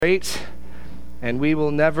great, and we will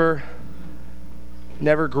never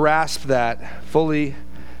grasp that fully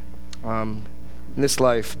in this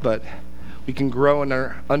life, but we can grow in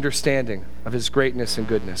our understanding of his greatness and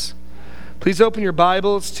goodness. Please open your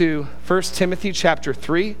Bibles to 1 Timothy chapter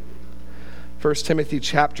 3. 1 Timothy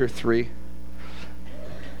chapter 3.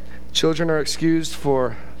 Children are excused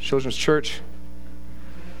for Children's Church.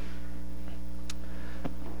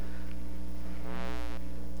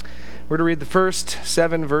 We're to read the first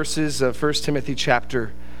 7 verses of 1 Timothy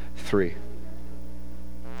chapter 3.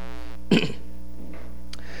 The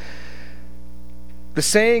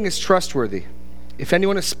saying is trustworthy. If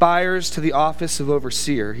anyone aspires to the office of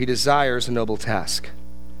overseer, he desires a noble task.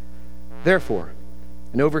 Therefore,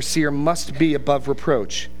 an overseer must be above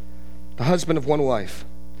reproach, the husband of one wife,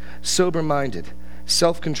 sober-minded,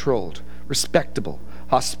 self-controlled, respectable,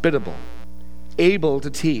 hospitable, able to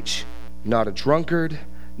teach, not a drunkard,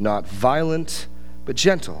 not violent, but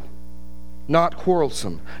gentle, not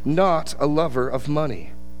quarrelsome, not a lover of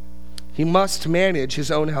money. He must manage his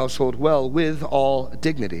own household well with all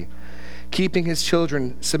dignity, keeping his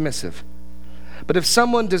children submissive. But if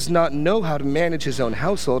someone does not know how to manage his own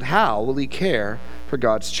household, how will he care for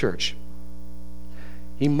God's church?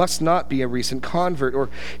 He must not be a recent convert, or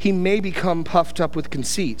he may become puffed up with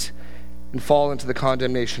conceit and fall into the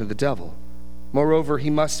condemnation of the devil. Moreover, he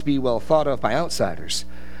must be well thought of by outsiders,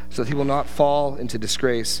 so that he will not fall into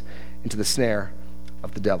disgrace, into the snare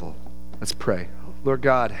of the devil. Let's pray. Lord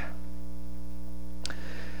God,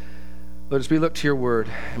 Lord, as we look to your word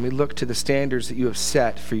and we look to the standards that you have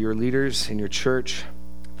set for your leaders in your church,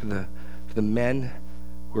 for the men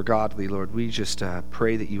who are godly, Lord, we just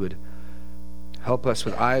pray that you would help us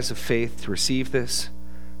with eyes of faith to receive this,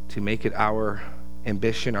 to make it our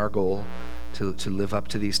ambition, our goal, to live up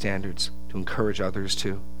to these standards, to encourage others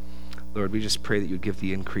to. Lord, we just pray that you'd give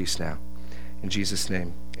the increase now. In Jesus'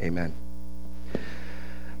 name, amen.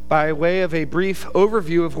 By way of a brief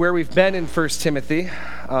overview of where we've been in 1 Timothy,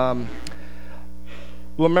 we'll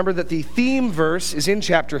remember that the theme verse is in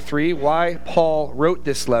chapter 3, why Paul wrote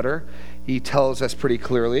this letter. He tells us pretty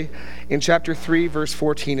clearly in chapter 3, verse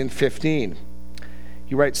 14 and 15.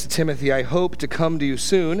 He writes to Timothy, I hope to come to you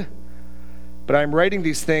soon, but I am writing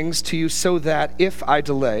these things to you so that if I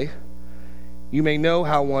delay, you may know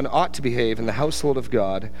how one ought to behave in the household of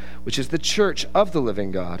God, which is the church of the living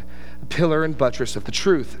God, a pillar and buttress of the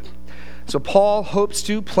truth. So Paul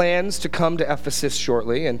plans to come to Ephesus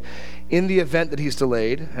shortly, and in the event that he's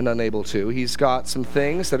delayed and unable to, he's got some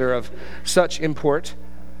things that are of such import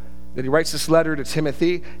that he writes this letter to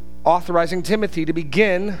Timothy, authorizing Timothy to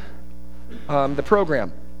begin the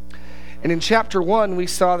program. And in chapter 1, we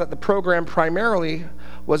saw that the program primarily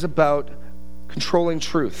was about controlling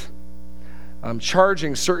truth.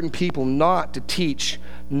 Charging certain people not to teach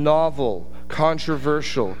novel,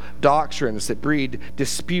 controversial doctrines that breed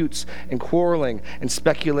disputes and quarreling and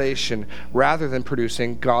speculation rather than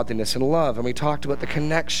producing godliness and love. And we talked about the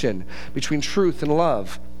connection between truth and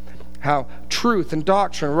love, how truth and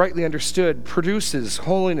doctrine, rightly understood, produces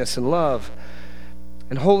holiness and love.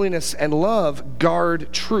 And holiness and love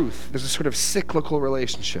guard truth. There's a sort of cyclical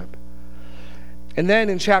relationship. And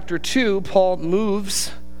then in chapter 2, Paul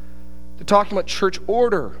moves to talking about church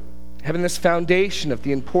order, having this foundation of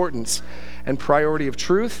the importance and priority of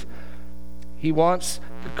truth. He wants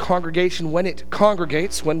the congregation, when it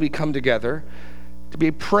congregates, when we come together, to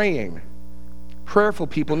be prayerful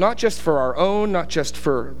people, not just for our own, not just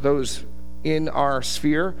for those in our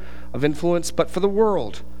sphere of influence, but for the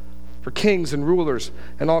world, for kings and rulers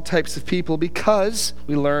and all types of people, because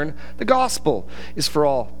we learn the gospel is for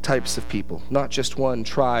all types of people, not just one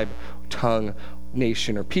tribe, tongue,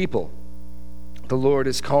 nation, or people. The Lord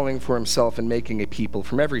is calling for himself and making a people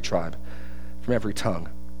from every tribe, from every tongue,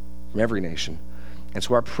 from every nation. And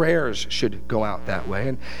so our prayers should go out that way.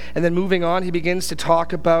 And then moving on, he begins to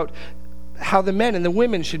talk about how the men and the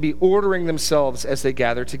women should be ordering themselves as they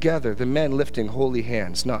gather together. The men lifting holy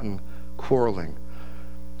hands, not in quarreling.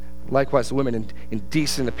 Likewise, the women in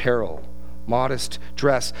decent apparel, modest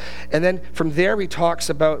dress. And then from there, he talks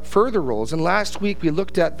about further roles. And last week, we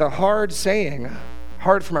looked at the hard saying,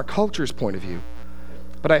 hard from our culture's point of view.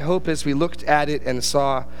 But I hope as we looked at it and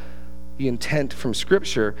saw the intent from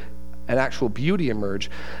Scripture, an actual beauty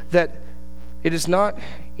emerge, that it is not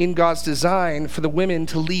in God's design for the women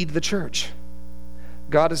to lead the church.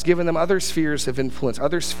 God has given them other spheres of influence,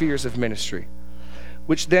 other spheres of ministry,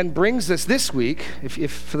 which then brings us this week,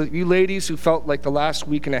 if for you ladies who felt like the last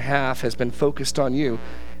week and a half has been focused on you,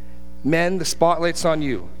 men, the spotlight's on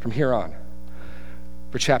you from here on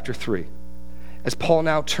for chapter 3. As Paul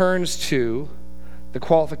now turns to the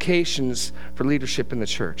qualifications for leadership in the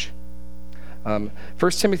church. 1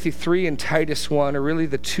 Timothy 3 and Titus 1 are really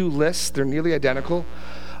the two lists. They're nearly identical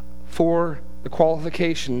for the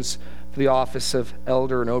qualifications for the office of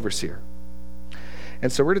elder and overseer.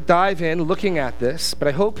 And so we're going to dive in looking at this, but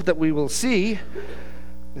I hope that we will see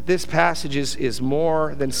that this passage is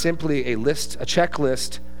more than simply a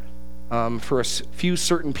checklist for a few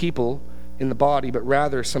certain people in the body, but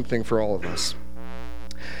rather something for all of us.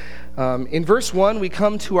 In verse 1, we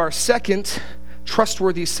come to our second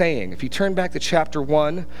trustworthy saying. If you turn back to chapter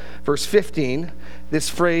 1, verse 15, this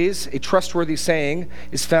phrase, a trustworthy saying,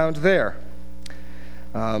 is found there.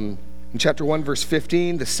 In chapter 1, verse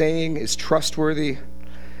 15, the saying is trustworthy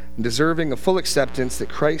and deserving of full acceptance that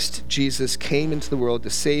Christ Jesus came into the world to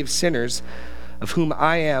save sinners, of whom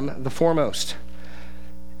I am the foremost.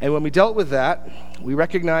 And when we dealt with that, we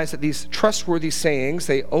recognize that these trustworthy sayings,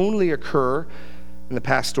 they only occur in the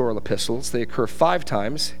pastoral epistles. They occur 5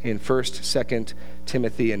 times in 1st, 2nd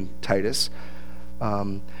Timothy, and Titus.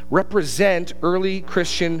 Represent early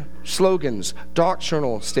Christian slogans,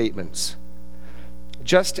 doctrinal statements.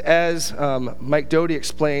 Just as Mike Doty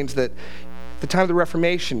explains that at the time of the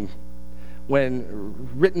Reformation, when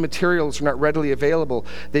written materials were not readily available,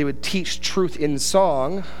 they would teach truth in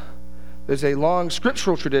song. There's a long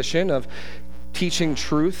scriptural tradition of teaching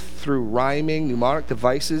truth through rhyming, mnemonic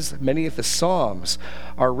devices. Many of the Psalms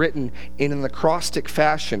are written in an acrostic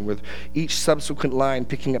fashion, with each subsequent line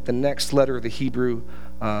picking up the next letter of the Hebrew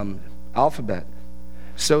alphabet,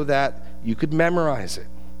 so that you could memorize it.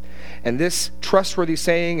 And this trustworthy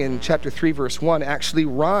saying in chapter 3, verse 1 actually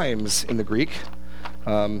rhymes in the Greek.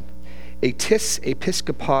 Etis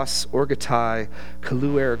episkopos orgatai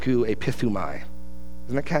kaluergu epithumai.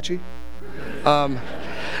 Isn't that catchy?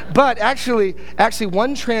 But actually,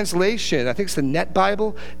 one translation, I think it's the Net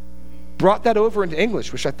Bible, brought that over into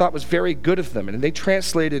English, which I thought was very good of them. And they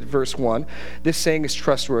translated verse 1. This saying is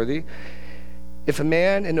trustworthy. If a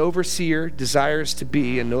man, an overseer, desires to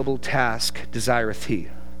be, a noble task desireth he.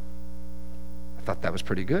 I thought that was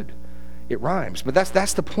pretty good. It rhymes, but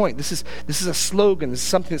that's the point. This is a slogan. This is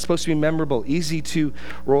something that's supposed to be memorable, easy to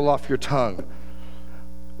roll off your tongue,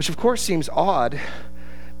 which of course seems odd,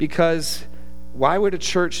 because why would a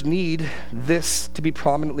church need this to be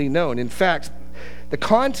prominently known? In fact, the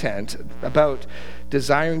content about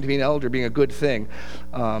desiring to be an elder being a good thing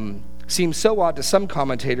seems so odd to some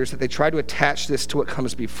commentators that they try to attach this to what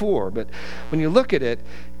comes before. But when you look at it,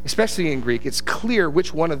 especially in Greek, it's clear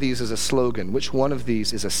which one of these is a slogan, which one of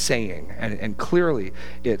these is a saying. And clearly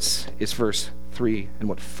it's verse 3 and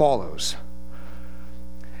what follows.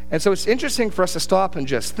 And so it's interesting for us to stop and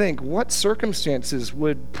just think, what circumstances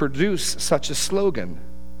would produce such a slogan?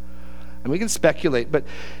 And we can speculate, but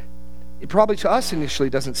it probably to us initially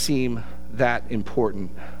doesn't seem that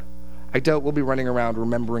important. I doubt we'll be running around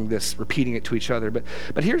remembering this, repeating it to each other. But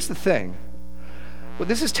here's the thing. What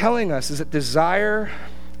this is telling us is that desire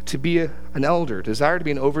to be an elder, desire to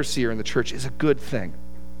be an overseer in the church is a good thing.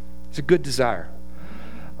 It's a good desire.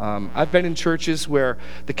 I've been in churches where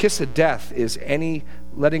the kiss of death is any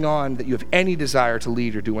letting on that you have any desire to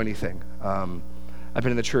lead or do anything. I've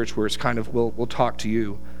been in the church where it's kind of, we'll talk to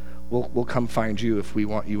you. We'll come find you if we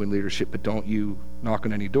want you in leadership, but don't you knock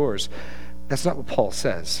on any doors. That's not what Paul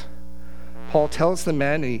says. Paul tells the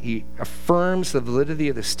men, and he affirms the validity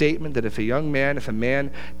of the statement that if a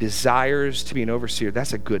man desires to be an overseer,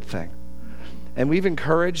 that's a good thing. And we've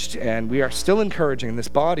encouraged, and we are still encouraging in this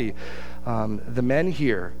body, the men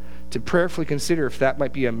here to prayerfully consider if that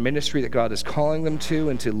might be a ministry that God is calling them to,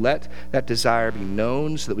 and to let that desire be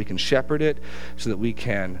known so that we can shepherd it, so that we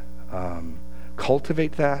can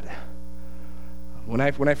cultivate that. When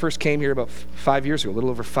I first came here about 5 years ago, a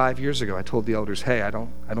little over 5 years ago, I told the elders, hey, I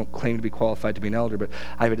don't claim to be qualified to be an elder, but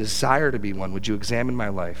I have a desire to be one. Would you examine my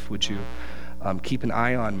life? Would you keep an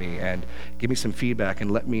eye on me and give me some feedback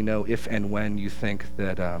and let me know if and when you think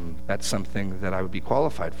that that's something that I would be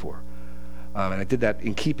qualified for? And I did that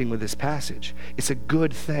in keeping with this passage. It's a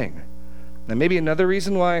good thing. Now, maybe another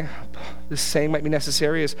reason why this saying might be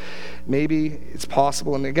necessary is maybe it's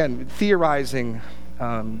possible, and again, theorizing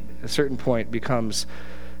at a certain point becomes,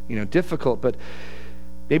 difficult, but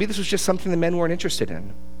maybe this was just something the men weren't interested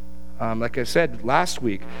in. Like I said last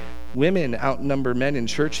week, women outnumber men in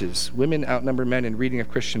churches. Women outnumber men in reading of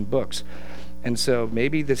Christian books. And so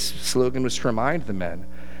maybe this slogan was to remind the men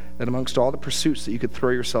that amongst all the pursuits that you could throw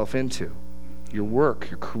yourself into, your work,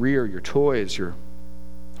 your career, your toys, your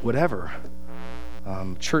whatever,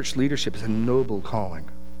 church leadership is a noble calling.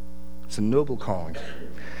 It's a noble calling.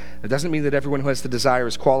 It doesn't mean that everyone who has the desire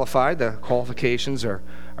is qualified. The qualifications are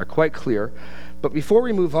quite clear. But before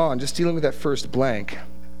we move on, just dealing with that first blank,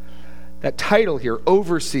 That title here,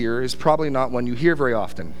 overseer, is probably not one you hear very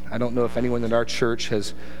often. I don't know if anyone in our church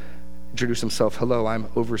has introduced himself, hello, I'm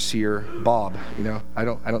Overseer Bob. I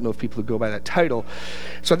don't know if people would go by that title.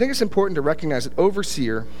 So I think it's important to recognize that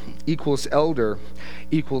overseer equals elder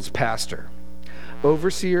equals pastor.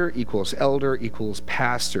 Overseer equals elder equals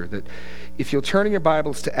pastor. That if you'll turn in your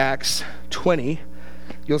Bibles to Acts 20,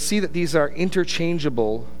 you'll see that these are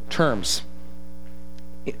interchangeable terms.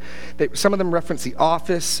 Some of them reference the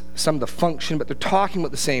office, some the function, but they're talking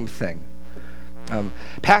about the same thing.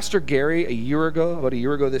 Pastor Gary, about a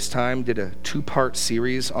year ago this time, did a 2-part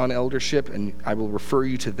series on eldership, and I will refer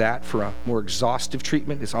you to that for a more exhaustive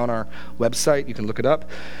treatment. It's on our website. You can look it up.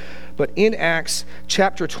 But in Acts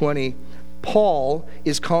chapter 20, Paul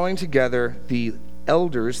is calling together the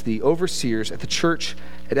elders, the overseers at the church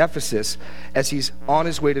at Ephesus as he's on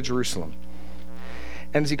his way to Jerusalem.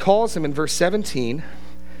 And as he calls them in verse 17,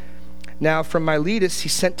 now from Miletus he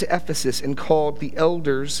sent to Ephesus and called the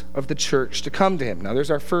elders of the church to come to him. Now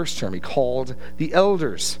there's our first term. He called the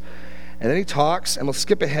elders. And then he talks, and we'll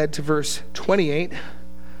skip ahead to verse 28,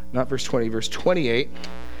 not verse 20, verse 28.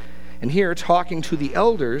 And here, talking to the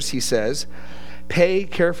elders, he says, pay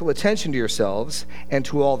careful attention to yourselves and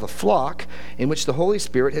to all the flock in which the Holy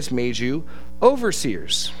Spirit has made you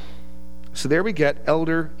overseers. So there we get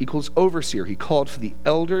elder equals overseer. He called for the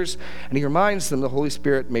elders, and he reminds them the Holy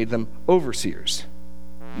Spirit made them overseers.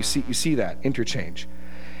 You see that interchange.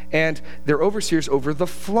 And they're overseers over the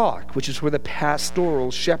flock, which is where the pastoral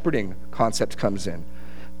shepherding concept comes in.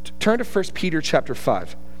 Turn to 1 Peter chapter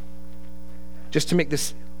 5, just to make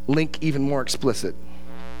this link even more explicit.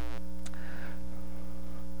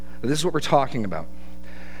 This is what we're talking about.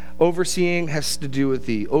 Overseeing has to do with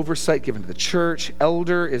the oversight given to the church.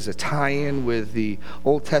 Elder is a tie-in with the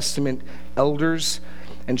Old Testament elders.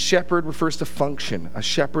 And shepherd refers to function, a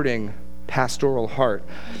shepherding pastoral heart.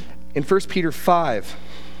 In 1 Peter 5,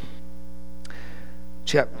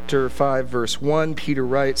 chapter 5, verse 1, Peter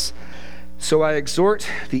writes, so I exhort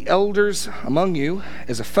the elders among you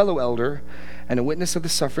as a fellow elder and a witness of the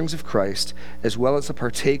sufferings of Christ, as well as a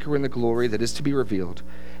partaker in the glory that is to be revealed.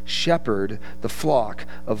 Shepherd the flock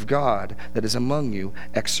of God that is among you,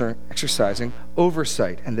 exercising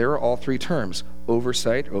oversight. And there are all 3 terms: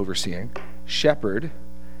 oversight, overseeing, shepherd,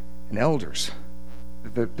 and elders.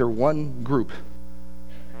 They're one group.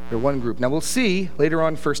 They're one group. Now we'll see later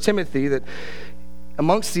on in 1 Timothy that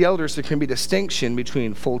amongst the elders there can be distinction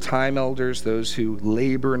between full-time elders, those who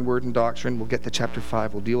labor in word and doctrine. We'll get to chapter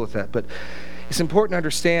 5, we'll deal with that. But it's important to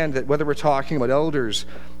understand that whether we're talking about elders,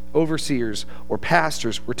 overseers, or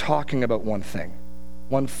pastors, we're talking about one thing,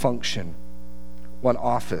 one function, one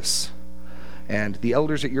office. And the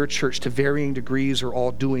elders at your church, to varying degrees, are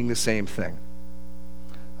all doing the same thing.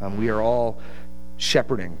 We are all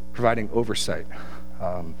shepherding, providing oversight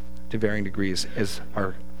to varying degrees as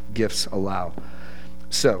our gifts allow.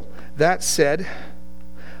 So, that said,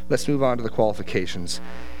 let's move on to the qualifications.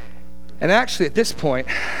 And actually, at this point,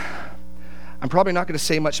 I'm probably not going to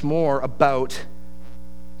say much more about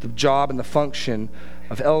the job and the function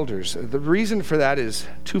of elders. The reason for that is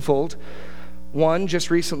twofold. One,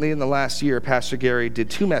 just recently in the last year, Pastor Gary did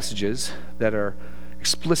 2 messages that are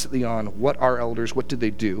explicitly on what are elders, what do they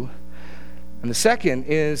do. And the second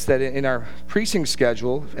is that in our preaching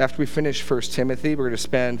schedule, after we finish 1 Timothy, we're going to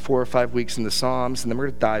spend 4 or 5 weeks in the Psalms, and then we're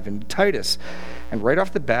going to dive into Titus. And right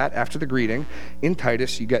off the bat, after the greeting, in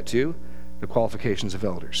Titus, you get to the qualifications of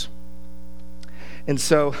elders. And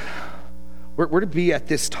so we're to be at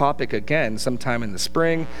this topic again sometime in the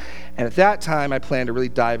spring. And at that time, I plan to really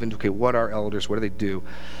dive into, what are elders? What do they do?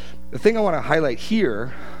 The thing I want to highlight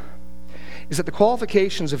here is that the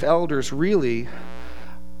qualifications of elders really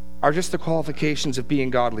are just the qualifications of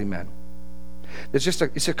being godly men.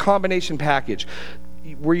 It's a combination package.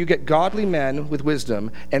 Where you get godly men with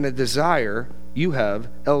wisdom and a desire, you have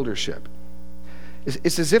eldership.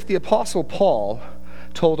 It's as if the Apostle Paul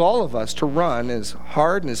told all of us to run as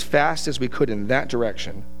hard and as fast as we could in that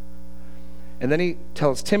direction. And then he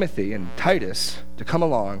tells Timothy and Titus to come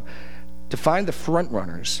along to find the front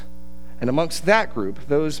runners. And amongst that group,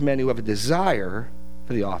 those men who have a desire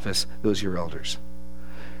for the office, those are your elders.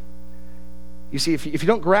 You see, if you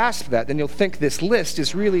don't grasp that, then you'll think this list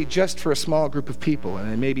is really just for a small group of people.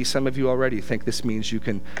 And maybe some of you already think this means you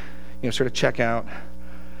can, sort of check out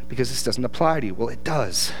because this doesn't apply to you. Well, it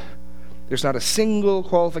does. There's not a single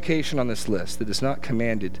qualification on this list that is not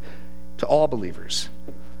commanded to all believers.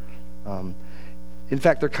 In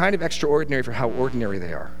fact, they're kind of extraordinary for how ordinary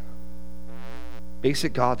they are.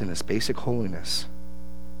 Basic godliness, basic holiness,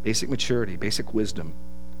 basic maturity, basic wisdom.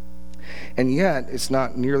 And yet, it's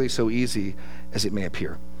not nearly so easy as it may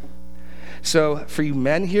appear. So for you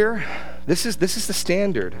men here, this is the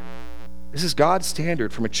standard. This is God's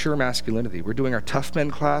standard for mature masculinity. We're doing our Tough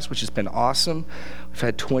Men class, which has been awesome. We've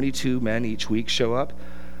had 22 men each week show up.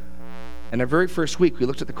 And our very first week, we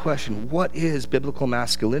looked at the question, what is biblical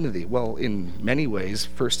masculinity? Well, in many ways,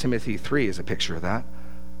 1 Timothy 3 is a picture of that.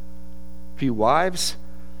 For you wives,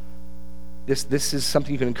 this is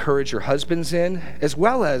something you can encourage your husbands in, as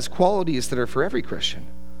well as qualities that are for every Christian.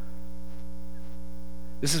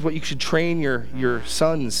 This is what you should train your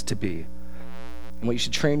sons to be, and what you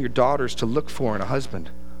should train your daughters to look for in a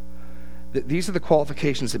husband. These are the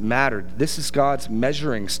qualifications that mattered. This is God's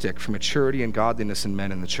measuring stick for maturity and godliness in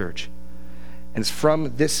men in the church. And it's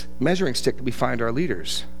from this measuring stick that we find our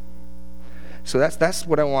leaders. So that's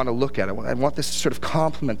what I want to look at. I want this to sort of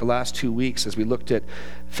complement the last 2 weeks as we looked at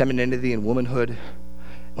femininity and womanhood,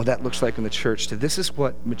 what that looks like in the church. This is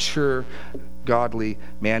what mature, godly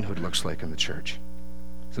manhood looks like in the church.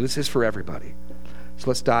 So this is for everybody. So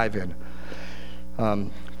let's dive in.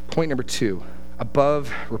 Point number 2,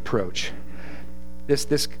 above reproach.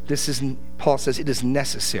 This is, Paul says, it is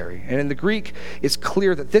necessary. And in the Greek, it's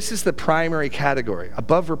clear that this is the primary category,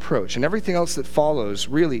 above reproach. And everything else that follows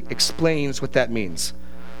really explains what that means.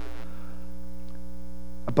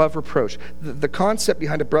 Above reproach. The concept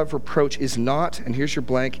behind above reproach is not, and here's your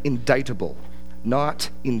blank, indictable. Not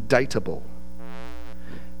indictable.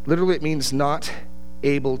 Literally, it means not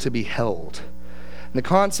able to be held. And the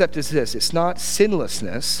concept is this: it's not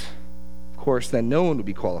sinlessness, of course, then no one would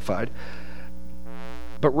be qualified,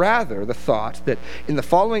 but rather the thought that in the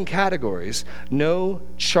following categories, no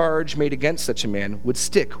charge made against such a man would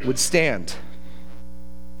stand.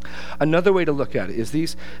 Another way to look at it is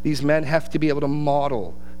these men have to be able to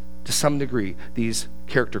model, to some degree, these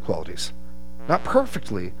character qualities. Not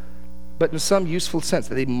perfectly, but in some useful sense,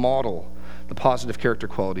 that they model the positive character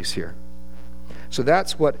qualities here. So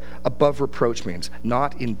that's what above reproach means,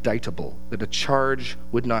 not indictable, that a charge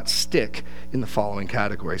would not stick in the following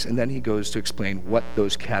categories. And then he goes to explain what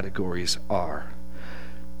those categories are.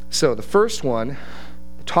 So the first one,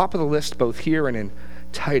 the top of the list both here and in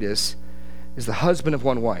Titus, is the husband of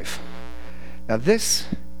one wife. Now this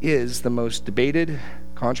is the most debated,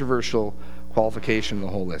 controversial qualification in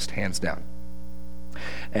the whole list, hands down.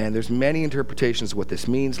 And there's many interpretations of what this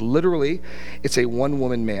means. Literally, it's a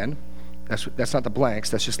one-woman man. That's not the blanks,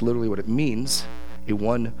 that's just literally what it means, a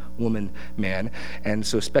one-woman man. And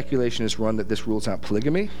so speculation is run that this rules out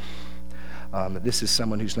polygamy, that this is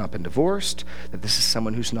someone who's not been divorced, that this is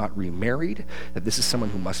someone who's not remarried, that this is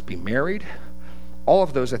someone who must be married. All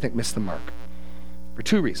of those, I think, miss the mark for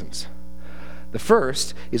 2 reasons. The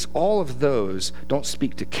first is all of those don't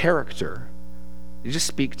speak to character, they just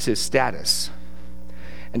speak to status.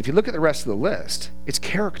 And if you look at the rest of the list, it's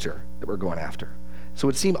character that we're going after. So it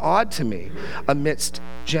would seem odd to me amidst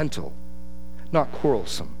gentle, not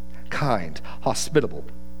quarrelsome, kind, hospitable,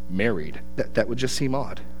 married. That would just seem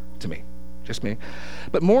odd to me, just me.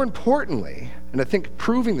 But more importantly, and I think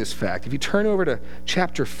proving this fact, if you turn over to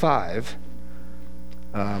chapter 5,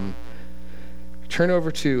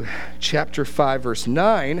 verse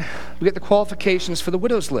 9, we get the qualifications for the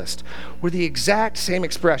widows list, where the exact same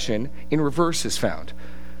expression in reverse is found.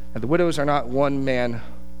 Now, the widows are not one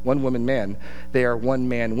woman man, they are one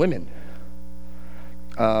man women.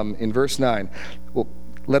 In verse 9, well,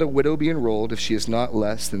 let a widow be enrolled if she is not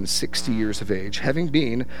less than 60 years of age, having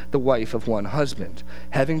been the wife of one husband,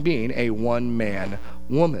 having been a one-man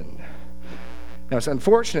woman. Now, it's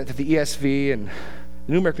unfortunate that the ESV and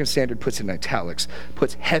the New American Standard puts it in italics,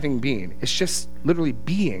 puts having been. It's just literally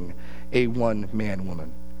being a one-man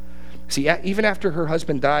woman. See, even after her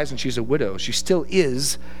husband dies and she's a widow, she still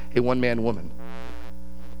is a one-man woman.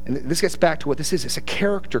 And this gets back to what this is. It's a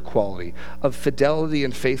character quality of fidelity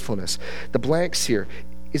and faithfulness. The blanks here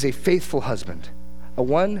is a faithful husband. A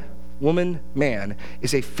one-woman man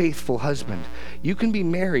is a faithful husband. You can be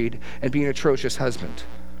married and be an atrocious husband.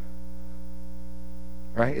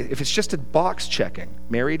 Right? If it's just a box checking,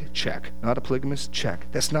 married, check, not a polygamist, check.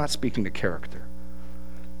 That's not speaking to character.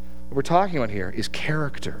 What we're talking about here is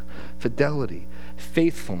character, fidelity,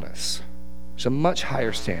 faithfulness. It's a much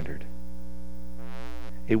higher standard.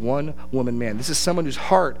 A one-woman man. This is someone whose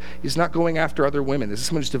heart is not going after other women. This is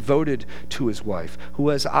someone who's devoted to his wife, who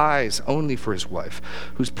has eyes only for his wife,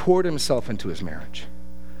 who's poured himself into his marriage.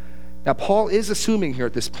 Now, Paul is assuming here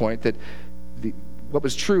at this point that what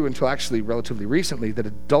was true until actually relatively recently, that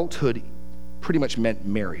adulthood pretty much meant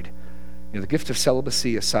married. You know, the gift of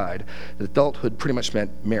celibacy aside, that adulthood pretty much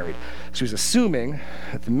meant married. So he's assuming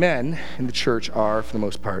that the men in the church are, for the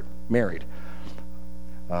most part, married.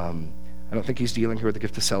 I don't think he's dealing here with the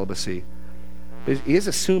gift of celibacy. But he is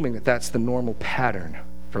assuming that that's the normal pattern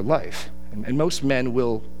for life. And most men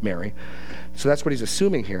will marry. So that's what he's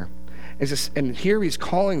assuming here. And here he's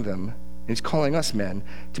calling them, and he's calling us men,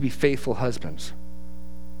 to be faithful husbands.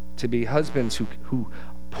 To be husbands who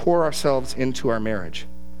pour ourselves into our marriage.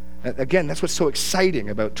 Again, that's what's so exciting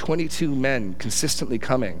about 22 men consistently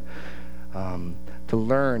coming to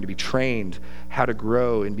learn, to be trained how to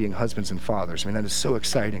grow in being husbands and fathers. I mean, that is so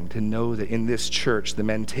exciting to know that in this church, the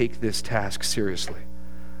men take this task seriously.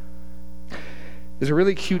 There's a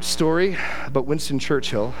really cute story about Winston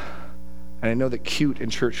Churchill, and I know that cute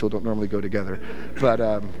and Churchill don't normally go together,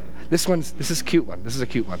 but this is a cute one. This is a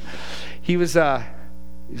cute one. He was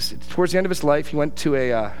towards the end of his life, he went to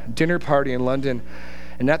a dinner party in London,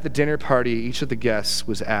 and at the dinner party, each of the guests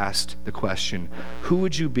was asked the question, who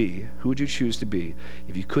would you be, who would you choose to be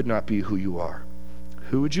if you could not be who you are?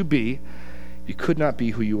 Who would you be if you could not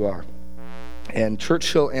be who you are? And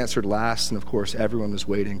Churchill answered last, and of course everyone was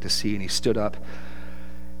waiting to see, and he stood up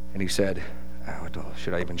and he said,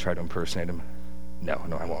 should I even try to impersonate him? No,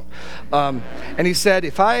 I won't. And he said,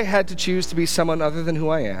 if I had to choose to be someone other than who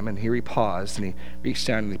I am, and here he paused, and he reached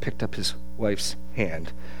down and he picked up his wife's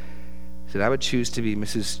hand. He said, I would choose to be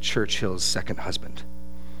Mrs. Churchill's second husband.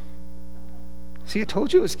 See, I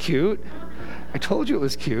told you it was cute. I told you it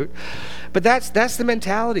was cute. But that's the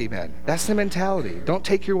mentality, man. That's the mentality. Don't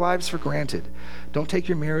take your wives for granted. Don't take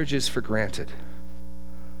your marriages for granted.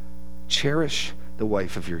 Cherish the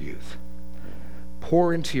wife of your youth.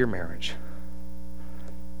 Pour into your marriage.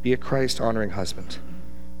 Be a Christ-honoring husband.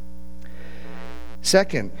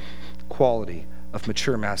 Second quality of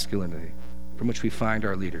mature masculinity from which we find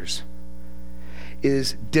our leaders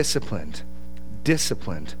is disciplined.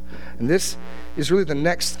 Disciplined. And this is really the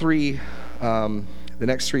next three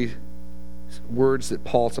words that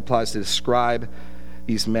Paul supplies to describe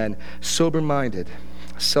these men: sober-minded,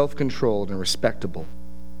 self-controlled, and respectable.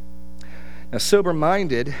 Now,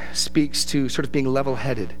 sober-minded speaks to sort of being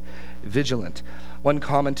level-headed, vigilant. One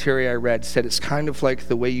commentary I read said it's kind of like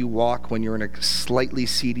the way you walk when you're in a slightly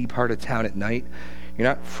seedy part of town at night. You're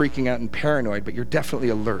not freaking out and paranoid, but you're definitely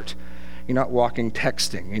alert. You're not walking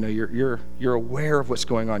texting. You're aware of what's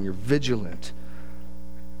going on. You're vigilant.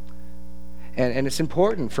 And it's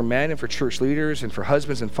important for men and for church leaders and for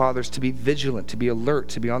husbands and fathers to be vigilant, to be alert,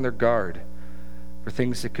 to be on their guard for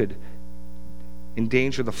things that could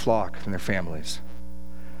endanger the flock and their families.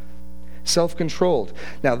 Self-controlled.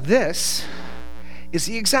 Now this is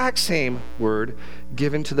the exact same word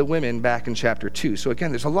given to the women back in chapter 2. So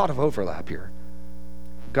again, there's a lot of overlap here.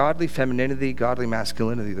 Godly femininity, godly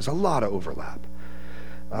masculinity, there's a lot of overlap.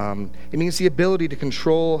 It means the ability to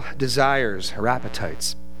control desires or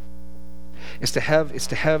appetites. It's to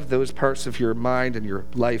have those parts of your mind and your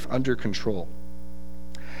life under control.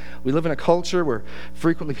 We live in a culture where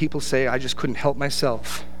frequently people say, I just couldn't help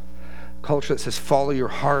myself. A culture that says, follow your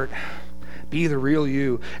heart, be the real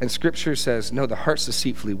you. And Scripture says, no, the heart's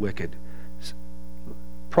deceitfully wicked.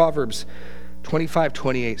 Proverbs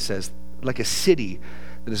 25:28 says, like a city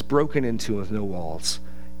that is broken into with no walls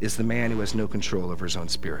is the man who has no control over his own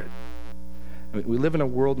spirit. I mean, we live in a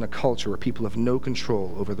world and a culture where people have no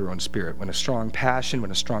control over their own spirit. When a strong passion,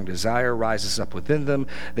 when a strong desire rises up within them,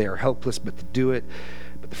 they are helpless but to do it.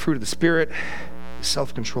 But the fruit of the Spirit is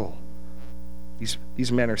self-control.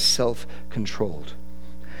 These men are self-controlled.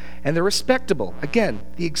 And they're respectable. Again,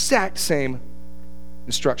 the exact same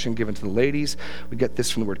instruction given to the ladies. We get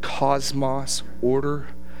this from the word cosmos, order,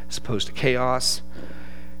 as opposed to chaos.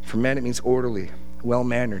 For men, it means orderly,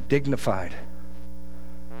 well-mannered, dignified.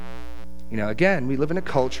 Again, we live in a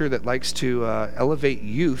culture that likes to elevate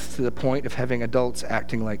youth to the point of having adults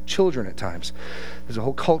acting like children at times. There's a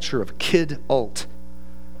whole culture of kid-ult.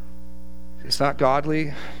 It's not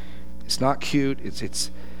godly. It's not cute.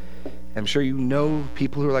 I'm sure you know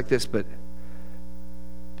people who are like this, but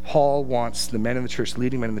Paul wants the men in the church,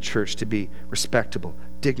 leading men in the church, to be respectable,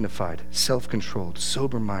 dignified, self-controlled,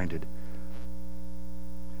 sober-minded.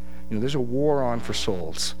 There's a war on for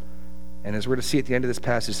souls. And as we're going to see at the end of this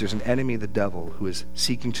passage, there's an enemy, the devil, who is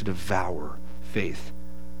seeking to devour faith.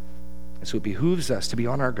 And so it behooves us to be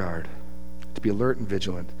on our guard, to be alert and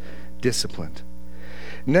vigilant, disciplined.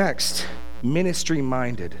 Next,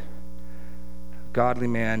 ministry-minded. Godly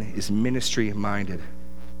man is ministry-minded.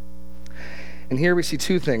 And here we see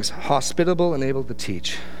two things: hospitable and able to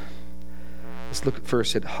teach. Let's look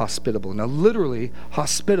first at hospitable. Now, literally,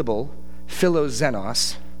 hospitable,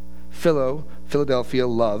 philoxenos, philo, Philadelphia,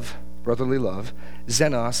 love, brotherly love,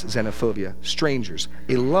 xenos, xenophobia, strangers.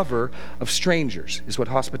 A lover of strangers is what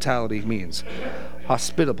hospitality means.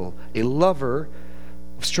 Hospitable, a lover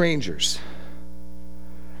of strangers.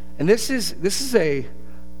 And this is a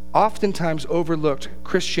oftentimes overlooked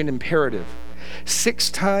Christian imperative. 6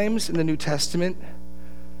 times in the New Testament,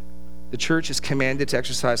 the church is commanded to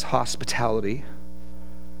exercise hospitality.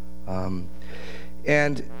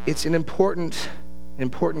 And it's an important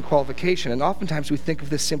qualification. And oftentimes we think of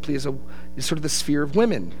this simply as sort of the sphere of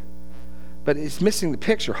women. But it's missing the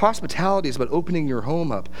picture. Hospitality is about opening your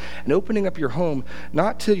home up. And opening up your home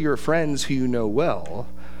not to your friends who you know well,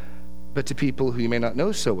 but to people who you may not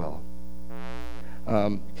know so well.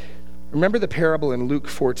 Remember the parable in Luke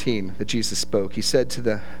 14 that Jesus spoke. He said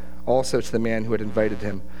also to the man who had invited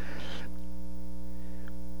him,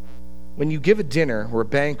 "When you give a dinner or a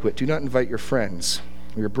banquet, do not invite your friends,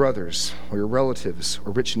 or your brothers, or your relatives,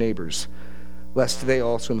 or rich neighbors, lest they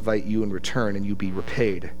also invite you in return and you be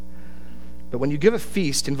repaid. But when you give a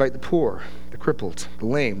feast, invite the poor, the crippled, the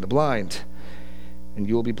lame, the blind, and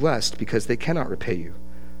you will be blessed because they cannot repay you,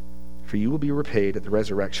 for you will be repaid at the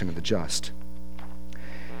resurrection of the just."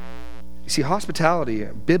 You see, hospitality,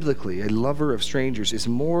 biblically, a lover of strangers, is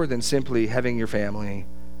more than simply having your family,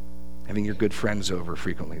 having your good friends over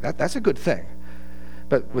frequently. That's a good thing.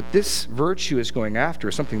 But what this virtue is going after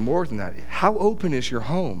is something more than that. How open is your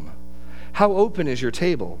home? How open is your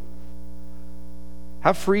table?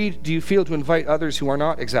 How free do you feel to invite others who are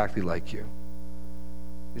not exactly like you?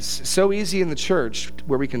 It's so easy in the church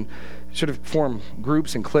where we can sort of form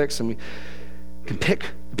groups and cliques and we can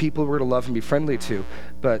pick the people we're to love and be friendly to.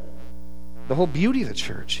 But the whole beauty of the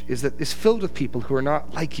church is that it's filled with people who are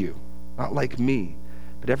not like you, not like me,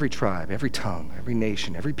 but every tribe, every tongue, every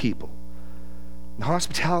nation, every people. And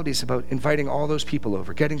hospitality is about inviting all those people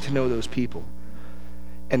over, getting to know those people.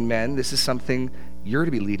 And men, this is something you're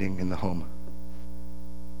to be leading in the home.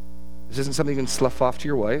 This isn't something you can slough off to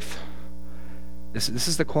your wife. This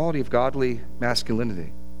is the quality of godly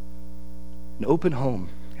masculinity. An open home,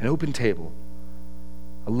 an open table,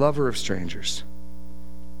 a lover of strangers.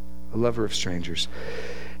 A lover of strangers.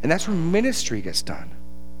 And that's where ministry gets done.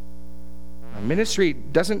 Ministry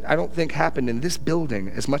doesn't, I don't think, happen in this building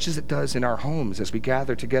as much as it does in our homes, as we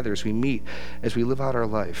gather together, as we meet, as we live out our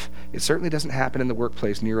life. It certainly doesn't happen in the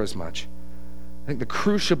workplace near as much. I think the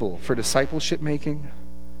crucible for discipleship making,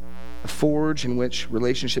 the forge in which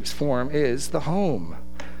relationships form, is the home,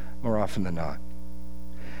 more often than not.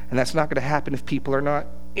 And that's not going to happen if people are not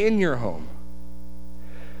in your home.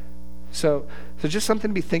 So just something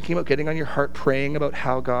to be thinking about, getting on your heart, praying about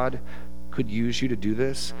how God could use you to do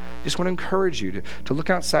this. Just want to encourage you to look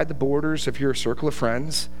outside the borders of your circle of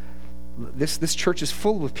friends. This church is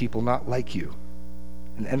full of people not like you.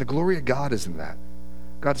 And the glory of God is in that.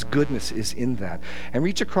 God's goodness is in that. And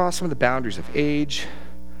reach across some of the boundaries of age,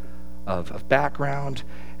 of background,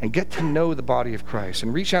 and get to know the body of Christ.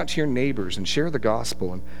 And reach out to your neighbors and share the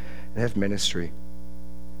gospel and have ministry.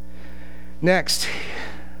 Next,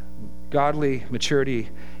 godly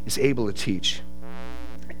maturity is able to teach.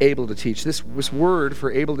 Able to teach. This word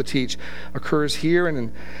for able to teach occurs here and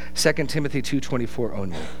in 2 Timothy 2:24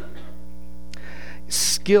 only.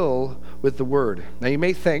 Skill with the word. Now you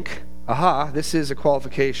may think, this is a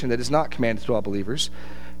qualification that is not commanded to all believers.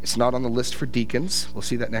 It's not on the list for deacons. We'll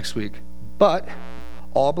see that next week. But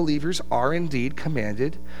all believers are indeed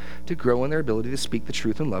commanded to grow in their ability to speak the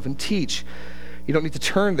truth in love and teach. You don't need to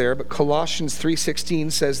turn there, but Colossians 3:16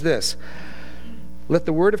 says this: "Let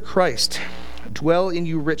the word of Christ dwell in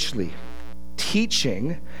you richly,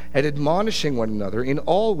 teaching and admonishing one another in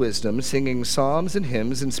all wisdom, singing psalms and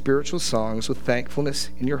hymns and spiritual songs with thankfulness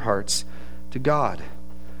in your hearts to God."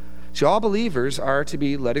 So all believers are to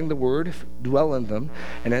be letting the word dwell in them,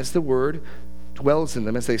 and as the word dwells in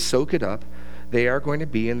them, as they soak it up, they are going to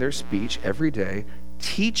be in their speech every day,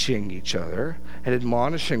 teaching each other and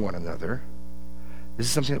admonishing one another. This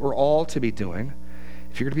is something that we're all to be doing.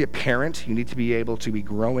 If you're going to be a parent, you need to be able to be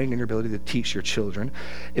growing in your ability to teach your children.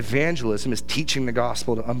 Evangelism is teaching the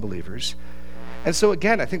gospel to unbelievers. And so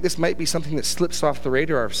again, I think this might be something that slips off the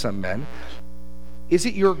radar of some men. Is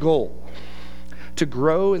it your goal to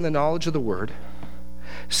grow in the knowledge of the word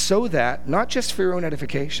so that, not just for your own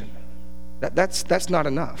edification, that's not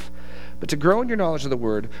enough, but to grow in your knowledge of the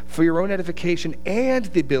word for your own edification and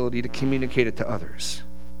the ability to communicate it to others?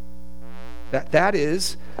 That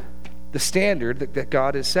is the standard that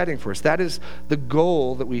God is setting for us. That is the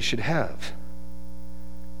goal that we should have.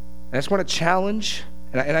 And I just want to challenge,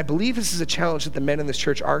 and I believe this is a challenge that the men in this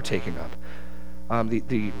church are taking up.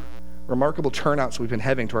 The remarkable turnouts we've been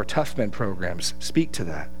having to our Tough Men programs speak to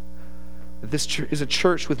that. That this is a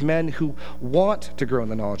church with men who want to grow in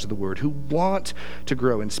the knowledge of the word, who want to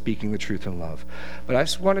grow in speaking the truth in love. But I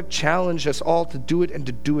just want to challenge us all to do it and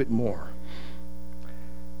to do it more.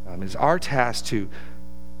 It's our task to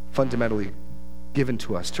fundamentally given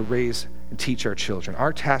to us to raise and teach our children.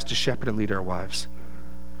 Our task to shepherd and lead our wives.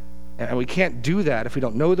 And we can't do that if we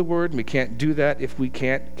don't know the word, and we can't do that if we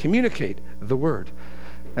can't communicate the word.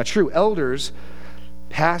 Now, true, elders,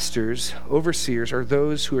 pastors, overseers are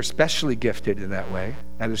those who are specially gifted in that way.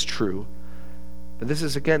 That is true. But this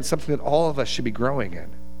is, again, something that all of us should be growing in.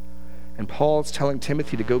 And Paul's telling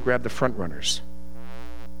Timothy to go grab the front runners.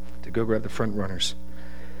 To go grab the front runners.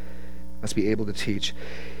 Must be able to teach.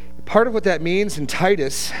 Part of what that means in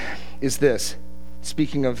Titus is this.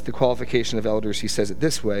 Speaking of the qualification of elders, he says it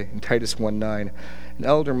this way in Titus 1:9. An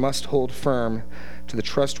elder must hold firm to the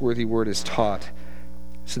trustworthy word as taught,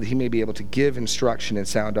 so that he may be able to give instruction in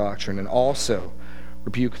sound doctrine and also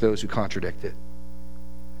rebuke those who contradict it.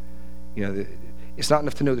 It's not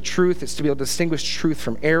enough to know the truth. It's to be able to distinguish truth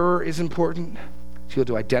from error is important. To be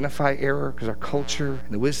able to identify error, because our culture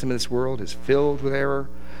and the wisdom of this world is filled with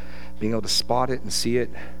error. Being able to spot it and see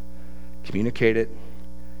it, communicate it.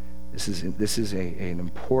 This is an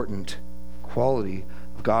important quality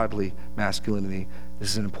of godly masculinity.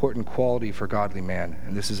 This is an important quality for godly man,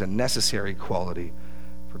 and this is a necessary quality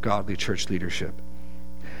for godly church leadership.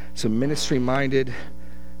 So ministry-minded,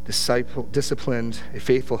 disciplined, a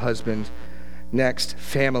faithful husband. Next,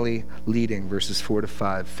 family leading, verses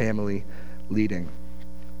 4-5, family leading.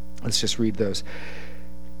 Let's just read those.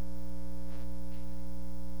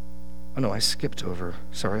 Oh no, I skipped over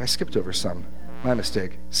some. My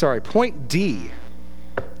mistake. Sorry, point D.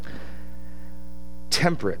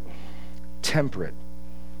 Temperate.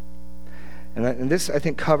 And this, I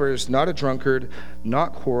think, covers not a drunkard,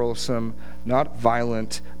 not quarrelsome, not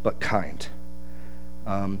violent, but kind.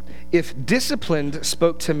 If disciplined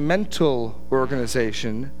spoke to mental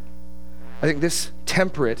organization, I think this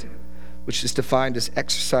temperate, which is defined as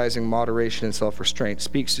exercising moderation and self-restraint,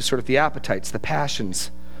 speaks to sort of the appetites, the passions.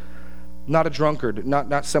 Not a drunkard,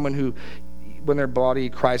 not someone who, when their body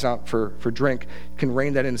cries out for drink, can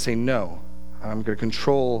rein that in and say, no, I'm going to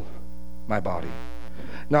control my body.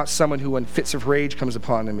 Not someone who, when fits of rage comes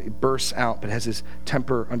upon him, it bursts out but has his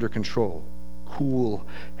temper under control.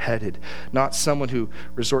 Cool-headed. Not someone who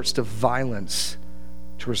resorts to violence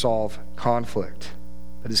to resolve conflict,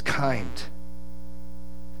 but is kind.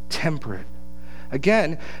 Temperate.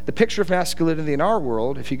 Again, the picture of masculinity in our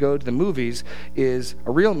world, if you go to the movies, is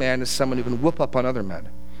a real man is someone who can whoop up on other men.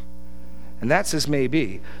 And that's as may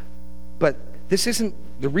be. But this isn't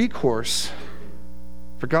the recourse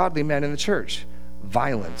for godly men in the church.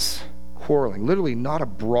 Violence, quarreling, literally not a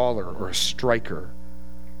brawler or a striker,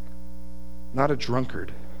 not a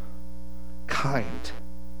drunkard, kind.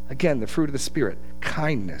 Again, the fruit of the Spirit,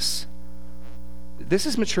 kindness. This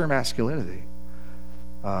is mature masculinity.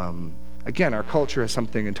 Again, our culture has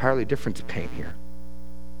something entirely different to paint here.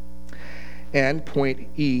 And point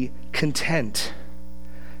E, content.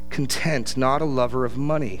 Content, not a lover of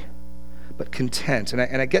money, but content. And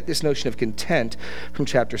I get this notion of content from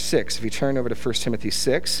chapter 6. If you turn over to 1 Timothy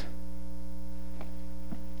 6.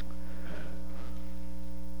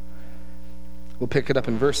 We'll pick it up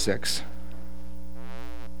in verse 6.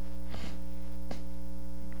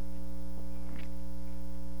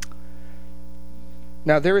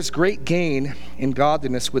 Now there is great gain in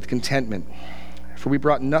godliness with contentment, for we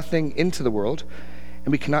brought nothing into the world,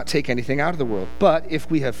 and we cannot take anything out of the world. But if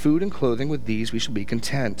we have food and clothing, with these we shall be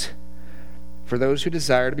content. For those who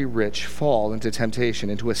desire to be rich fall into temptation,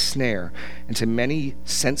 into a snare, into many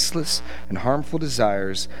senseless and harmful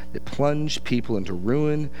desires that plunge people into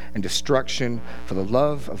ruin and destruction. For the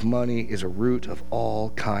love of money is a root of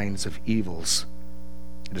all kinds of evils.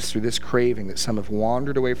 It is through this craving that some have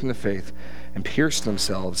wandered away from the faith and pierced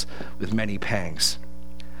themselves with many pangs.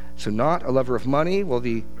 So not a lover of money, well,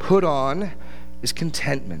 the put on is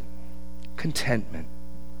contentment. Contentment.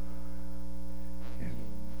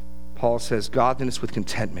 Paul says godliness with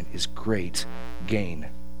contentment is great gain.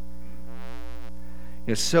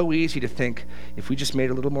 It's so easy to think if we just made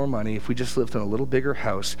a little more money, if we just lived in a little bigger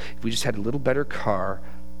house, if we just had a little better car,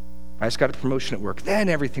 I just got a promotion at work, then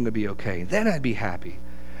everything would be okay. Then I'd be happy.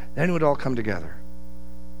 Then it would all come together.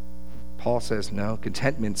 Paul says, no,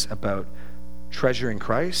 contentment's about treasuring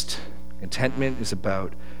Christ. Contentment is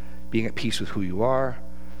about being at peace with who you are.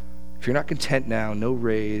 If you're not content now, no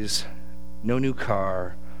raise, no new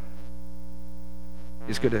car,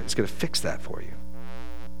 it's going to fix that for you.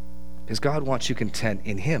 Because God wants you content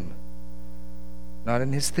in Him. Not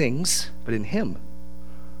in His things, but in Him.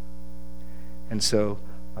 And so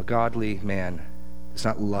a godly man does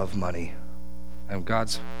not love money. And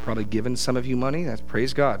God's probably given some of you money. That's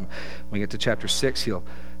praise God. When we get to chapter 6, He'll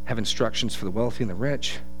have instructions for the wealthy and the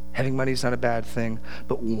rich. Having money is not a bad thing,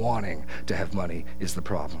 but wanting to have money is the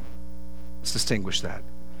problem. Let's distinguish that.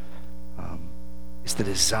 It's the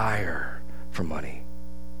desire for money.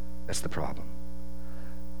 That's the problem.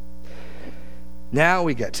 Now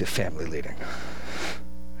we get to family leading.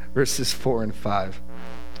 Verses 4 and 5.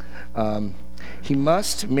 He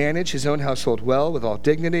must manage his own household well with all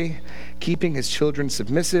dignity, keeping his children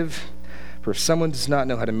submissive. For if someone does not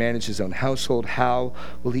know how to manage his own household, how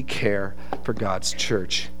will he care for God's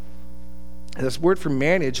church? And this word for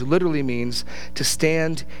manage literally means to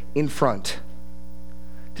stand in front.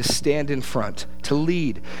 To stand in front, to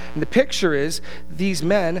lead. And the picture is these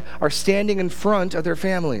men are standing in front of their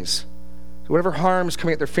families. So whatever harm is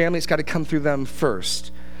coming at their family, it's got to come through them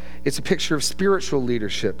first. It's a picture of spiritual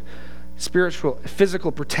leadership,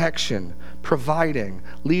 physical protection, providing,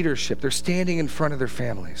 leadership. They're standing in front of their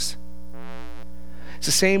families. It's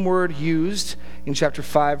the same word used in chapter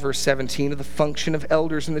 5, verse 17 of the function of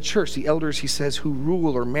elders in the church. The elders, he says, who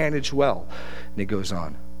rule or manage well. And he goes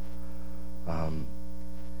on.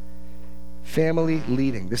 Family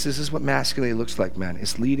leading. This is what masculinity looks like, men.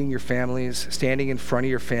 It's leading your families, standing in front of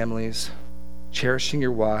your families, cherishing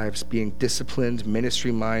your wives, being disciplined,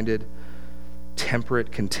 ministry-minded,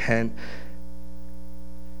 temperate, content,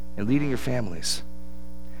 and leading your families.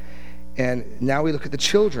 And now we look at the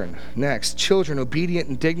children next. Children, obedient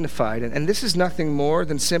and dignified. And this is nothing more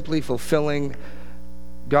than simply fulfilling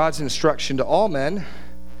God's instruction to all men,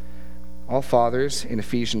 all fathers, in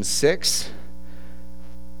Ephesians 6,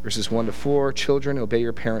 verses 1 to 4. Children, obey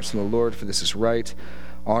your parents in the Lord, for this is right.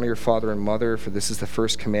 Honor your father and mother, for this is the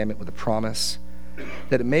first commandment with a promise,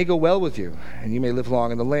 that it may go well with you, and you may live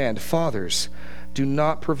long in the land. Fathers, do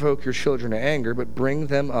not provoke your children to anger, but bring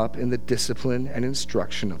them up in the discipline and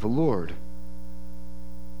instruction of the Lord.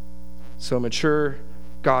 So a mature,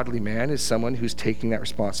 godly man is someone who's taking that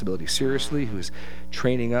responsibility seriously, who is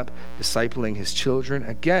training up, discipling his children.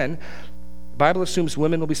 Again, the Bible assumes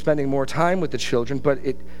women will be spending more time with the children, but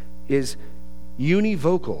it is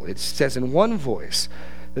univocal. It says in one voice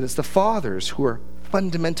that it's the fathers who are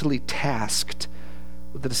fundamentally tasked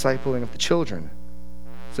with the discipling of the children.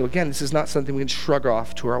 So again, this is not something we can shrug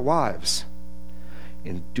off to our wives.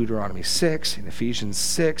 In Deuteronomy 6, in Ephesians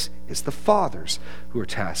 6, it's the fathers who are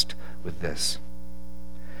tasked with this.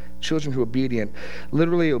 Children who are obedient.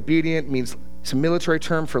 Literally, obedient means, it's a military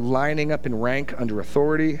term for lining up in rank under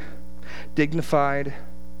authority. Dignified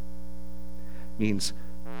means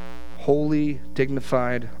holy,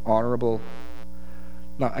 dignified, honorable.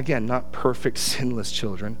 Not perfect, sinless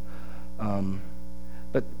children.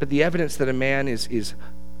 But the evidence that a man is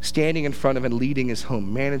standing in front of and leading his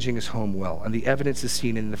home, managing his home well, and the evidence is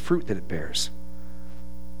seen in the fruit that it bears.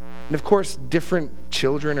 And of course, different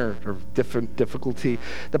children are different difficulty.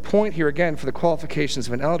 The point here, again, for the qualifications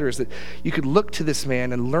of an elder is that you could look to this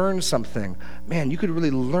man and learn something. Man, you could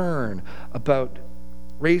really learn about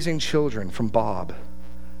raising children from Bob.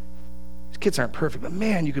 His kids aren't perfect, but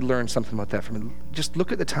man, you could learn something about that from him. Just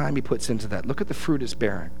look at the time he puts into that. Look at the fruit it's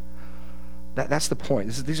bearing. That's the point.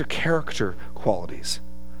 These are character qualities.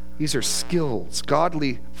 These are skills,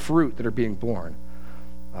 godly fruit that are being born.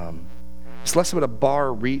 It's less about a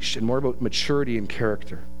bar reached and more about maturity and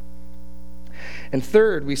character. And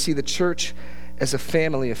third, we see the church as a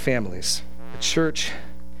family of families. The church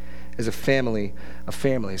as a family of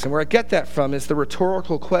families. And where I get that from is the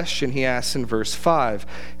rhetorical question he asks in verse 5.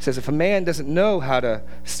 He says, if a man doesn't know how to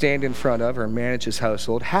stand in front of or manage his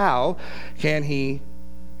household, how can he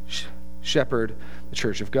shepherd the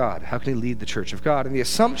church of God? How can he lead the church of God? And the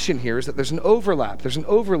assumption here is that there's an overlap, there's an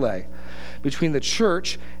overlay between the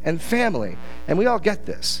church and family. And we all get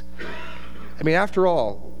this. I mean, after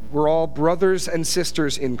all, we're all brothers and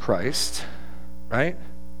sisters in Christ, right?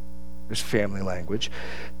 There's family language.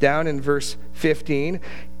 Down in verse 15,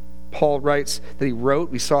 Paul writes that he wrote,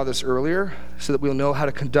 we saw this earlier, so that we'll know how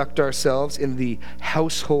to conduct ourselves in the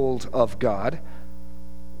household of God.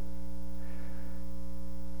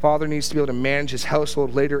 Father needs to be able to manage his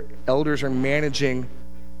household. Later, elders are managing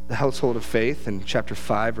the household of faith in chapter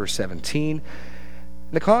 5, verse 17. And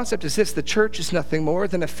the concept is this: the church is nothing more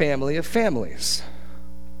than a family of families.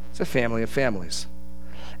 It's a family of families.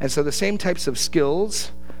 And so the same types of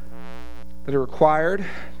skills that are required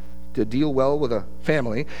to deal well with a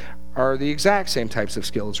family are the exact same types of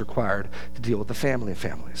skills required to deal with the family of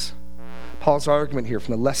families. Paul's argument here,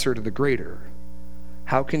 from the lesser to the greater.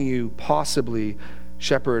 How can you possibly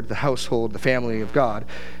shepherd the household, the family of God,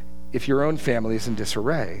 if your own family is in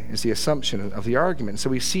disarray, is the assumption of the argument. So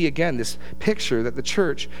we see again this picture that the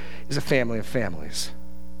church is a family of families.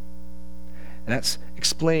 And that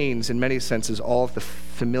explains in many senses all of the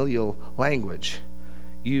familial language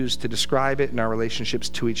used to describe it in our relationships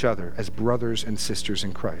to each other as brothers and sisters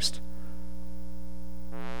in Christ.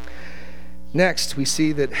 Next, we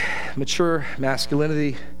see that mature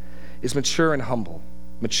masculinity is mature and humble.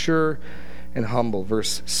 Mature and humble,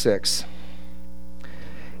 verse 6.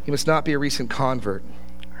 He must not be a recent convert,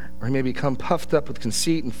 or he may become puffed up with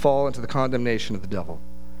conceit and fall into the condemnation of the devil.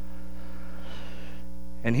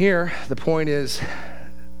 And here, the point is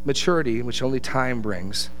maturity, which only time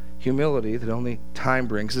brings, humility that only time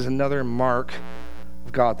brings, is another mark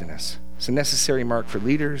of godliness. It's a necessary mark for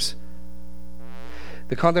leaders.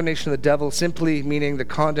 The condemnation of the devil simply meaning the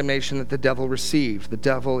condemnation that the devil received. The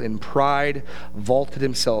devil in pride vaulted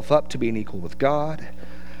himself up to be an equal with God.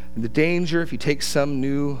 And the danger, if you take some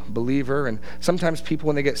new believer, and sometimes people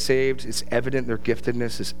when they get saved, it's evident their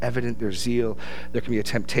giftedness, it's evident their zeal. There can be a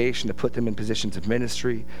temptation to put them in positions of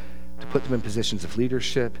ministry, to put them in positions of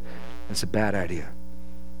leadership. And it's a bad idea.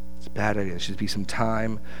 It's a bad idea. There should be some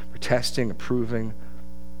time for testing, approving,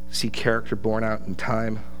 see character born out in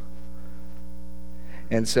time.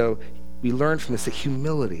 And so we learn from this that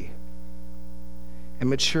humility and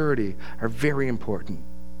maturity are very important.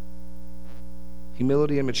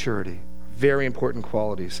 Humility and maturity, very important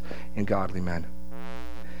qualities in godly men.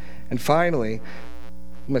 And finally,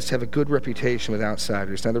 you must have a good reputation with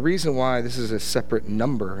outsiders. Now, the reason why this is a separate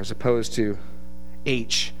number as opposed to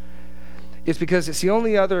H is because it's the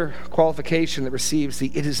only other qualification that receives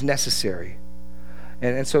the "it is necessary."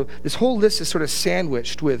 And so this whole list is sort of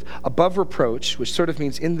sandwiched with above reproach, which sort of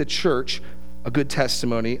means in the church, a good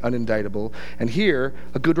testimony, unindictable, and here,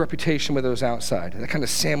 a good reputation with those outside. And that kind of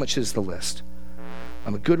sandwiches the list.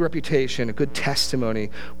 A good reputation, a good testimony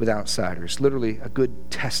with outsiders, literally a good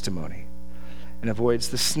testimony, and avoids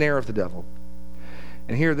the snare of the devil.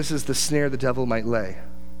 And here, this is the snare the devil might lay.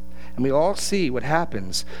 And we all see what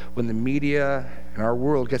happens when the media and our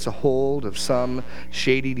world gets a hold of some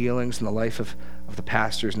shady dealings in the life of the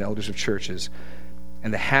pastors and elders of churches,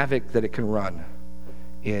 and the havoc that it can run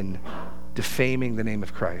in defaming the name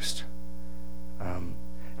of Christ.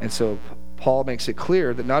 And so Paul makes it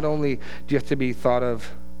clear that not only do you have to be thought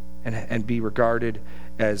of and be regarded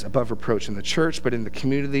as above reproach in the church, but in the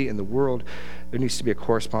community, in the world, there needs to be a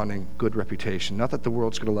corresponding good reputation. Not that the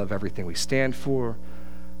world's going to love everything we stand for,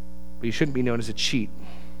 but you shouldn't be known as a cheat,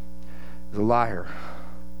 as a liar.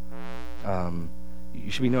 You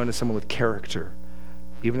should be known as someone with character,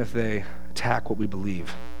 even if they attack what we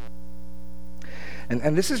believe.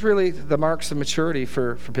 And this is really the marks of maturity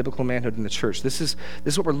for biblical manhood in the church. This is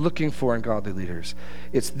what we're looking for in godly leaders.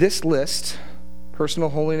 It's this list: personal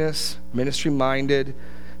holiness, ministry-minded,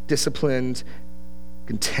 disciplined,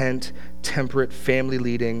 content, temperate, family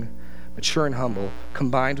leading, mature and humble,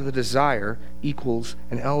 combined with a desire equals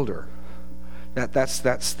an elder. That's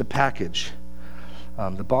the package.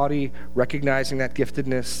 The body recognizing that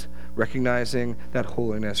giftedness, recognizing that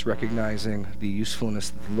holiness, recognizing the usefulness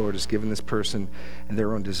that the Lord has given this person and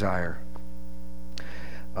their own desire.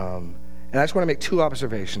 And I just want to make two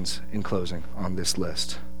observations in closing on this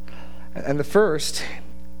list. And the first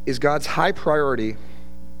is God's high priority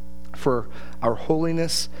for our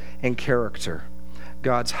holiness and character.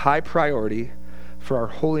 God's high priority for our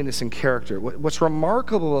holiness and character. What's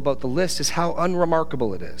remarkable about the list is how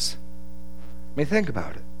unremarkable it is. I mean, think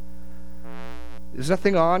about it. There's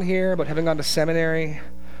nothing on here about having gone to seminary.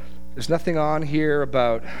 There's nothing on here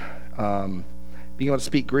about being able to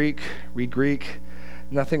speak Greek, read Greek.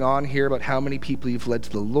 Nothing on here about how many people you've led to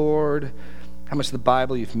the Lord, how much of the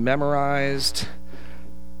Bible you've memorized.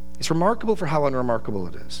 It's remarkable for how unremarkable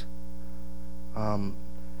it is.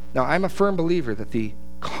 Now, I'm a firm believer that the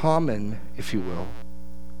common, if you will,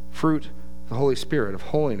 fruit of the Holy Spirit, of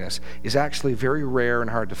holiness, is actually very rare and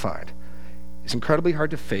hard to find. It's incredibly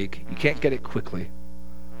hard to fake. You can't get it quickly.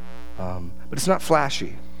 But it's not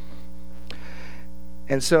flashy.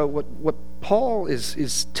 And so what Paul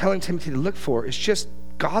is telling Timothy to look for is just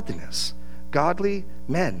godliness, godly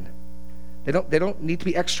men. They don't need to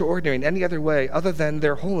be extraordinary in any other way other than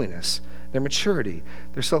their holiness, their maturity,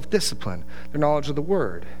 their self-discipline, their knowledge of the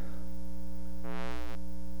Word.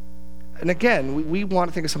 And again, we want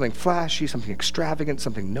to think of something flashy, something extravagant,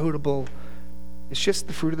 something notable. It's just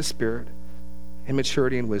the fruit of the Spirit, and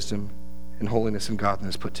maturity and wisdom and holiness and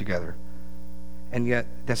godliness put together. And yet,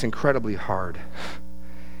 that's incredibly hard.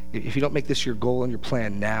 If you don't make this your goal and your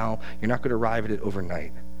plan now, you're not going to arrive at it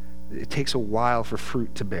overnight. It takes a while for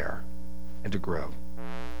fruit to bear and to grow.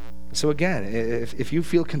 So again, if you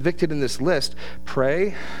feel convicted in this list,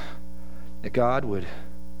 pray that God would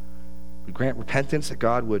grant repentance, that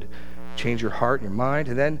God would change your heart and your mind,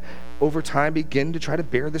 and then over time begin to try to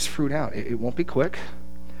bear this fruit out. It won't be quick.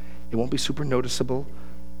 It won't be super noticeable.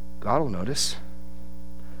 God will notice.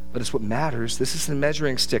 But it's what matters. This is the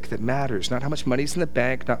measuring stick that matters. Not how much money's in the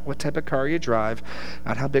bank, not what type of car you drive,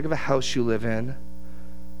 not how big of a house you live in.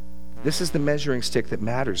 This is the measuring stick that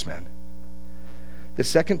matters, men. The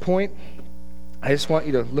second point, I just want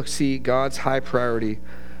you to see God's high priority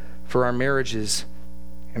for our marriages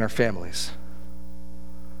and our families.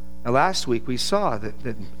 Now, last week we saw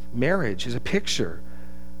that marriage is a picture,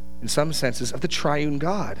 in some senses, of the triune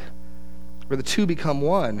God, where the two become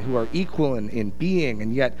one, who are equal in being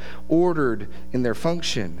and yet ordered in their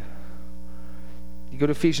function. You go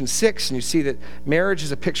to Ephesians 6 and you see that marriage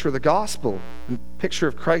is a picture of the gospel, a picture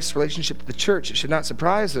of Christ's relationship to the church. It should not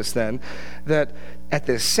surprise us then that at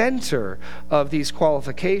the center of these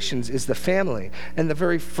qualifications is the family. And the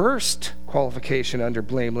very first qualification under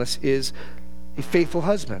blameless is a faithful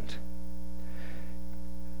husband.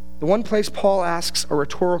 The one place Paul asks a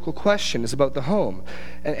rhetorical question is about the home.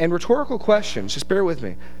 And rhetorical questions, just bear with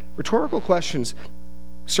me, rhetorical questions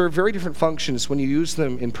serve very different functions when you use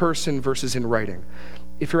them in person versus in writing.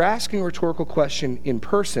 If you're asking a rhetorical question in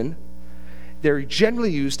person, they're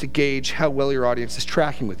generally used to gauge how well your audience is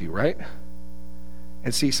tracking with you, right?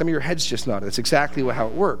 And see, some of your heads just nodded. That's exactly how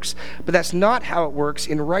it works. But that's not how it works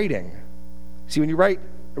in writing. See, when you write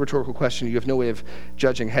a rhetorical question, you have no way of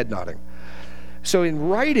judging head nodding. So in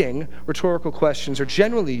writing, rhetorical questions are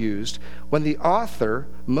generally used when the author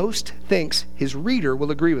most thinks his reader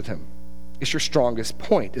will agree with him. It's your strongest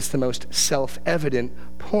point. It's the most self-evident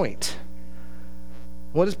point.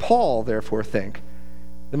 What does Paul, therefore, think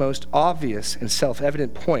the most obvious and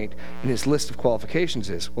self-evident point in his list of qualifications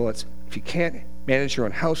is? Well, it's if you can't manage your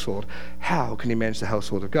own household, how can you manage the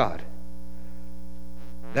household of God?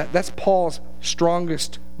 That's Paul's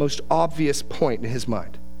strongest, most obvious point in his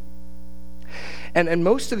mind. And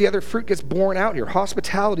most of the other fruit gets borne out here.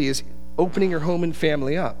 Hospitality is opening your home and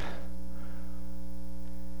family up.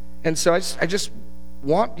 And so I just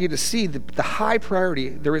want you to see the high priority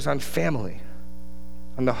there is on family,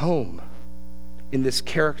 on the home, in this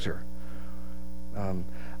character.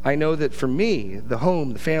 I know that for me, the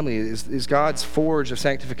home, the family, is God's forge of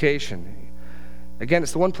sanctification. Again,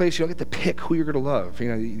 it's the one place you don't get to pick who you're going to love.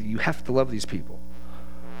 You have to love these people.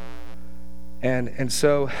 And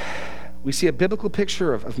so we see a biblical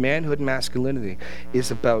picture of manhood and masculinity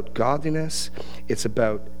is about godliness. It's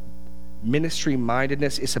about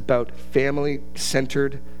ministry-mindedness. It's about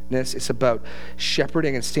family-centeredness. It's about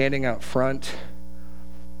shepherding and standing out front.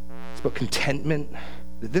 It's about contentment.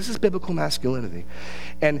 This is biblical masculinity.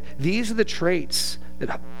 And these are the traits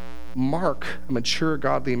that mark a mature,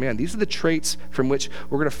 godly man. These are the traits from which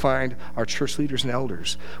we're going to find our church leaders and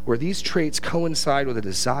elders. Where these traits coincide with a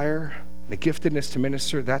desire, the giftedness to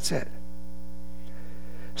minister, that's it.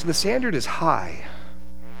 So the standard is high.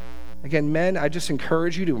 Again, men, I just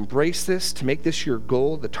encourage you to embrace this, to make this your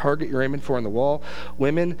goal, the target you're aiming for on the wall.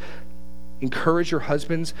 Women, encourage your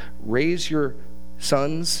husbands, raise your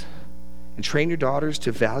sons, and train your daughters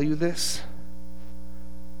to value this.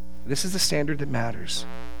 This is the standard that matters.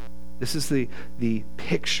 This is the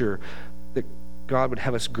picture that God would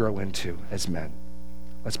have us grow into as men.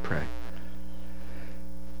 Let's pray.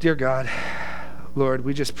 Dear God, Lord,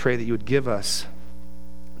 we just pray that you would give us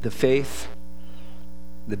the faith,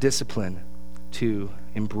 the discipline to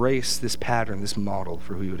embrace this pattern, this model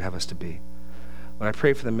for who you would have us to be. Lord, I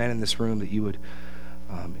pray for the men in this room that you would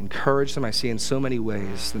encourage them. I see in so many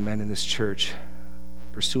ways the men in this church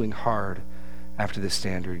pursuing hard after this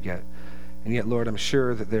standard yet. And yet, Lord, I'm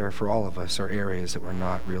sure that there for all of us are areas that we're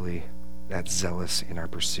not really that zealous in our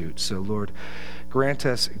pursuit. So, Lord, grant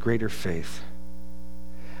us greater faith.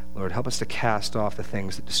 Lord, help us to cast off the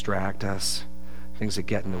things that distract us, things that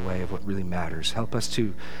get in the way of what really matters. Help us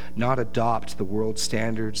to not adopt the world's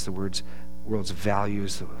standards, the world's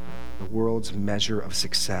values, the world's measure of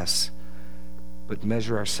success, but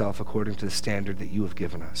measure ourselves according to the standard that you have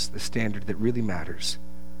given us, the standard that really matters,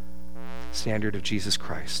 the standard of Jesus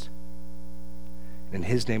Christ. In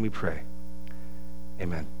his name we pray.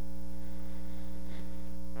 Amen.